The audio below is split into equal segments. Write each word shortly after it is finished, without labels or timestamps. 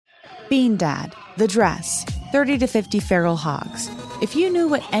Bean Dad, The Dress, 30 to 50 Feral Hogs. If you knew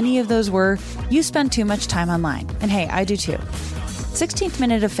what any of those were, you spend too much time online. And hey, I do too. 16th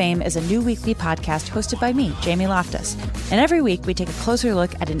Minute of Fame is a new weekly podcast hosted by me, Jamie Loftus. And every week we take a closer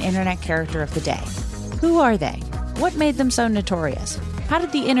look at an internet character of the day. Who are they? What made them so notorious? How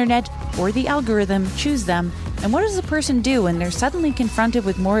did the internet or the algorithm choose them? And what does a person do when they're suddenly confronted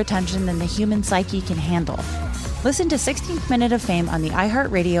with more attention than the human psyche can handle? Listen to 16th Minute of Fame on the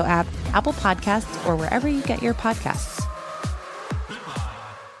iHeartRadio app, Apple Podcasts, or wherever you get your podcasts.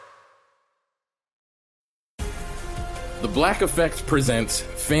 The Black Effect presents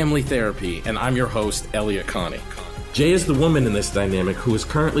Family Therapy, and I'm your host, Elliot Connie. Jay is the woman in this dynamic who is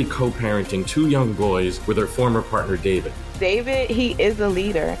currently co-parenting 2 young boys with her former partner, David. David, he is a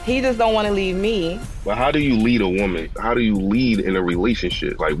leader. He just don't want to leave me. But how do you lead a woman? How do you lead in a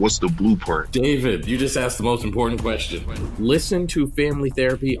relationship? Like, what's the blueprint? David, you just asked the most important question. Listen to Family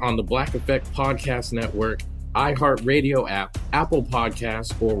Therapy on the Black Effect Podcast Network, iHeartRadio app, Apple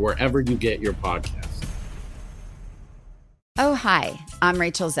Podcasts, or wherever you get your podcasts. Oh, hi, I'm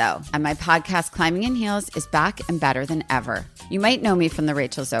Rachel Zoe, and my podcast, Climbing in Heels, is back and better than ever. You might know me from the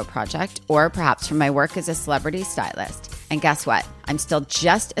Rachel Zoe Project, or perhaps from my work as a celebrity stylist. And guess what? I'm still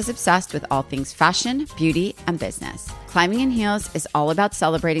just as obsessed with all things fashion, beauty, and business. Climbing in Heels is all about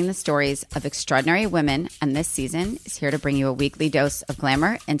celebrating the stories of extraordinary women, and this season is here to bring you a weekly dose of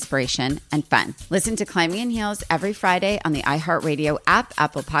glamour, inspiration, and fun. Listen to Climbing in Heels every Friday on the iHeartRadio app,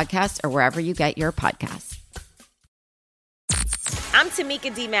 Apple Podcasts, or wherever you get your podcasts. I'm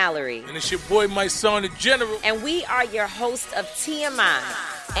Tamika D. Mallory. And it's your boy, my son, the General. And we are your hosts of TMI.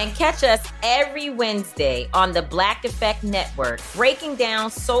 And catch us every Wednesday on the Black Effect Network, breaking down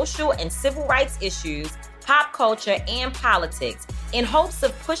social and civil rights issues, pop culture, and politics in hopes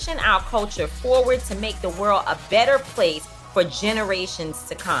of pushing our culture forward to make the world a better place for generations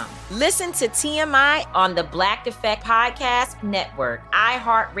to come. Listen to TMI on the Black Effect Podcast Network,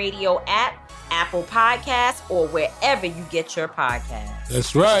 iHeartRadio app, Apple Podcasts, or wherever you get your podcasts.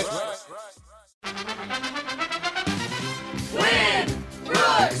 That's right. Win!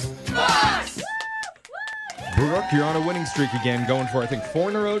 Brooks! Box! Brooke, you're on a winning streak again, going for, I think, 4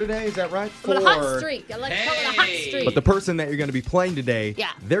 in a row today. Is that right? 4. A hot streak. I like to call it a hot streak. But the person that you're going to be playing today,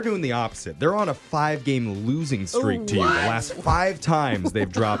 they're doing the opposite. They're on a 5-game losing streak to you. The last 5 times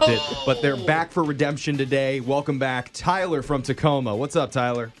they've dropped it, but they're back for redemption today. Welcome back, Tyler from Tacoma. What's up,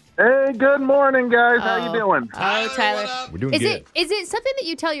 Tyler? Hey, good morning, guys. How you doing? Oh, Tyler. We're doing good. Is it something that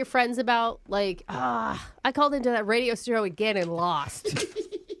you tell your friends about? Like, I called into that radio show again and lost.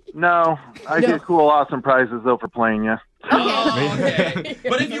 No, I get cool, awesome prizes, though, for playing you. Okay.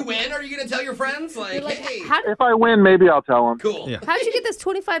 But if you win, are you going to tell your friends? Like, hey. If I win, maybe I'll tell them. Cool. Yeah. How'd you get this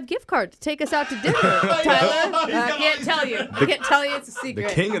 25 gift card to take us out to dinner, Tyler? I can't tell you. I can't tell you. It's a secret.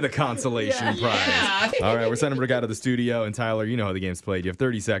 The king of the consolation prize. Yeah. All right, we're sending Brooke out of the studio. And Tyler, you know how the game's played. You have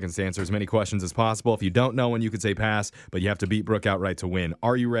 30 seconds to answer as many questions as possible. If you don't know one, you could say pass, but you have to beat Brooke outright to win.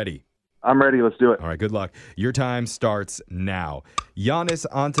 Are you ready? I'm ready. Let's do it. All right, good luck. Your time starts now. Giannis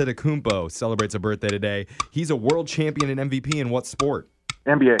Antetokounmpo celebrates a birthday today. He's a world champion and MVP in what sport?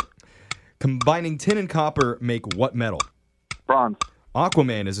 NBA. Combining tin and copper make what metal? Bronze.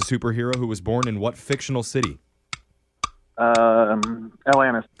 Aquaman is a superhero who was born in what fictional city?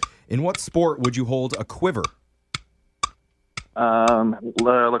 Atlantis. In what sport would you hold a quiver?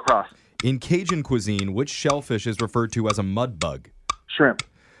 Lacrosse. In Cajun cuisine, which shellfish is referred to as a mud bug? Shrimp.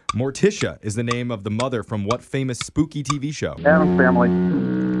 Morticia is the name of the mother from what famous spooky TV show? Addams Family.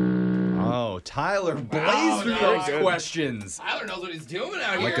 Oh, Tyler blazed through those questions. Tyler knows what he's doing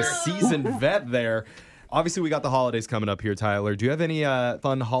out here. Like a seasoned vet there. Obviously, we got the holidays coming up here, Tyler. Do you have any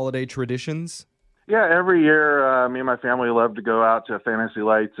fun holiday traditions? Yeah, every year, me and my family love to go out to Fantasy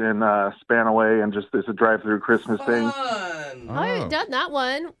Lights in Spanaway and just it's a drive-through Christmas thing. I haven't done that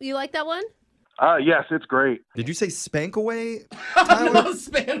one. You like that one? Yes, it's great. Did you say spank away? No,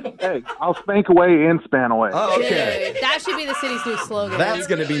 Spanaway. Hey, I'll spank away in Spanaway. Oh, okay. That should be the city's new slogan. That's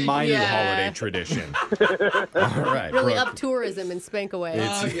going to be my new holiday tradition. All right. Really Brooke. up tourism and spank away.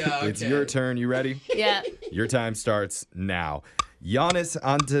 It's your turn. You ready? Yeah. Your time starts now. Giannis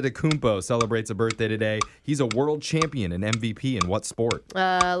Antetokounmpo celebrates a birthday today. He's a world champion and MVP in what sport?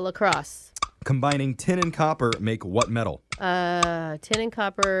 Lacrosse. Combining tin and copper make what metal? Tin and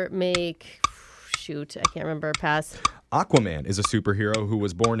copper make... Shoot, I can't remember. Pass. Aquaman is a superhero who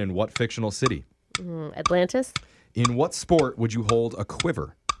was born in what fictional city? Atlantis. In what sport would you hold a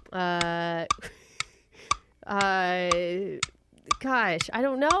quiver? Gosh, I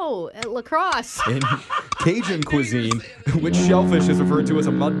don't know. Lacrosse. In Cajun cuisine, which shellfish is referred to as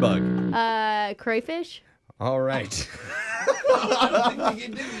a mud bug? Crayfish. All right. I don't think we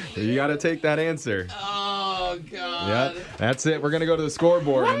can do it. You got to take that answer. Oh, God. Yep, that's it. We're going to go to the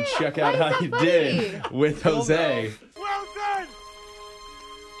scoreboard and check out how you did with Jose. Well done!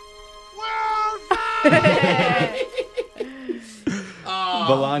 Well done!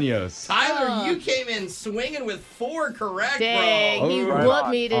 Bolaños. Tyler, you came in swinging with 4 correct, Dang, bro. he Right whooped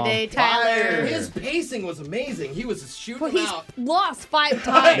on. me today, On fire. Tyler. His pacing was amazing. He was shooting Well, them he's out. lost 5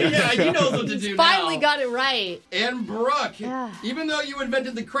 times. Yeah, he knows what to do Finally now. got it right. And Brooke, Yeah. even though you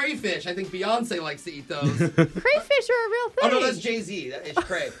invented the crayfish, I think Beyonce likes to eat those. Crayfish are a real thing. Oh, no, that's Jay-Z. It's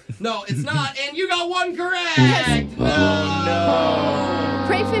cray. No, it's not. And you got 1 correct. No.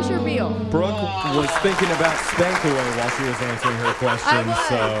 Crayfish are real. Brooke was thinking about Spankaway while she was answering her question,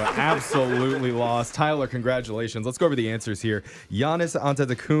 so absolutely lost. Tyler, congratulations. Let's go over the answers here. Giannis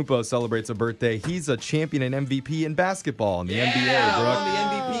Antetokounmpo celebrates a birthday. He's a champion and MVP in basketball in the NBA, Brooke. Won the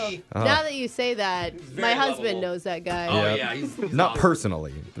MVP. Now that you say that, very my husband lovable. knows that guy. Oh, Yep. yeah. He's Not awesome.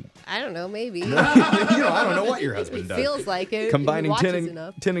 personally. But, I don't know, maybe. I don't know what your husband does. Feels like it. Combining He watches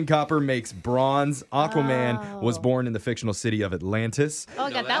enough. tin and copper makes bronze. Aquaman was born in the fictional city of Atlantis. Oh,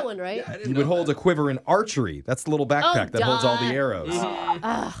 I got that one right. Yeah, I didn't He know would hold that. a quiver in archery. That's the little backpack that holds all the duh.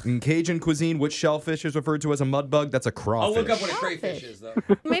 arrows. In Cajun cuisine, which shellfish is referred to as a mudbug? That's a I'll crawfish. look up what a crayfish is, though.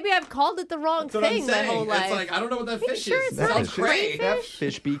 Maybe I've called it the wrong That's what I'm thing my saying. whole life. It's like, I don't know what that fish sure is. it's That not sounds a cray. That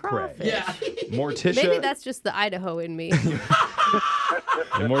fish be cray. Yeah. Morticia. Maybe that's just the Idaho in me.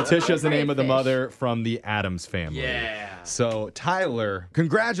 And Morticia is the name of the mother from the Addams family. Yeah. So, Tyler,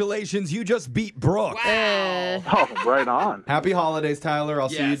 congratulations. You just beat Brooke. Oh, right on. Happy holidays, Tyler. I'll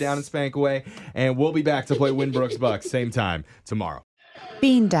see you Yes. down in Spankaway. And we'll be back to play Win Brooks Bucks same time tomorrow.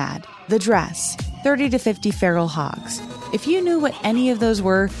 Bean Dad, The Dress, 30 to 50 Feral Hogs. If you knew what any of those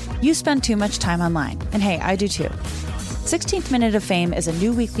were, you spend too much time online. And hey, I do too. 16th Minute of Fame is a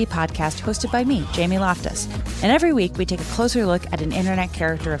new weekly podcast hosted by me, Jamie Loftus. And every week we take a closer look at an internet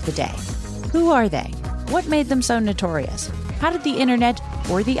character of the day. Who are they? What made them so notorious? How did the internet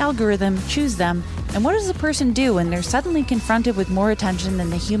or the algorithm choose them? And what does a person do when they're suddenly confronted with more attention than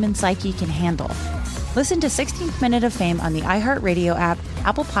the human psyche can handle? Listen to 16th Minute of Fame on the iHeartRadio app,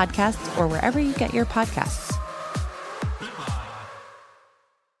 Apple Podcasts, or wherever you get your podcasts.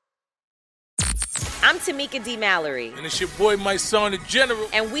 I'm Tamika D. Mallory. And it's your boy, my son, the General.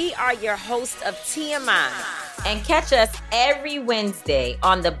 And we are your hosts of TMI. And catch us every Wednesday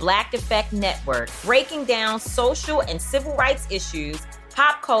on the Black Effect Network, breaking down social and civil rights issues,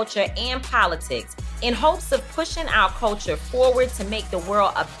 pop culture, and politics in hopes of pushing our culture forward to make the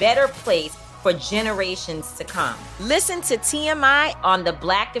world a better place for generations to come. Listen to TMI on the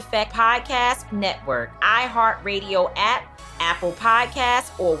Black Effect Podcast Network, iHeartRadio app, Apple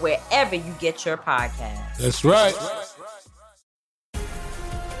Podcasts, or wherever you get your podcasts. That's right.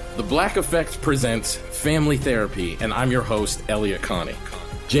 The Black Effect presents Family Therapy, and I'm your host, Elliot Connie.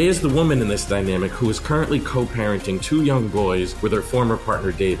 Jay is the woman in this dynamic who is currently co-parenting 2 young boys with her former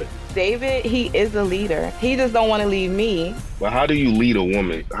partner, David. David, he is a leader. He just don't want to leave me. But how do you lead a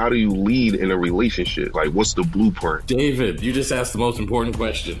woman? How do you lead in a relationship? Like, what's the blueprint? David, you just asked the most important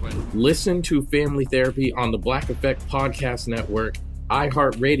question. Listen to Family Therapy on the Black Effect Podcast Network,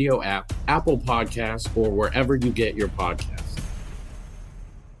 iHeartRadio app, Apple Podcasts, or wherever you get your podcasts.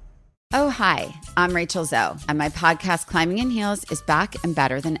 Oh, hi, I'm Rachel Zoe, and my podcast, Climbing in Heels, is back and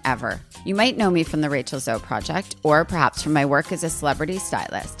better than ever. You might know me from the Rachel Zoe Project, or perhaps from my work as a celebrity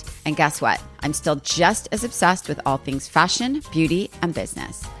stylist. And guess what? I'm still just as obsessed with all things fashion, beauty, and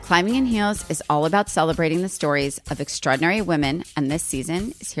business. Climbing in Heels is all about celebrating the stories of extraordinary women, and this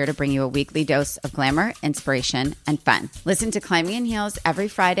season is here to bring you a weekly dose of glamour, inspiration, and fun. Listen to Climbing in Heels every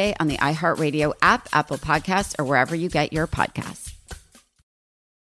Friday on the iHeartRadio app, Apple Podcasts, or wherever you get your podcasts.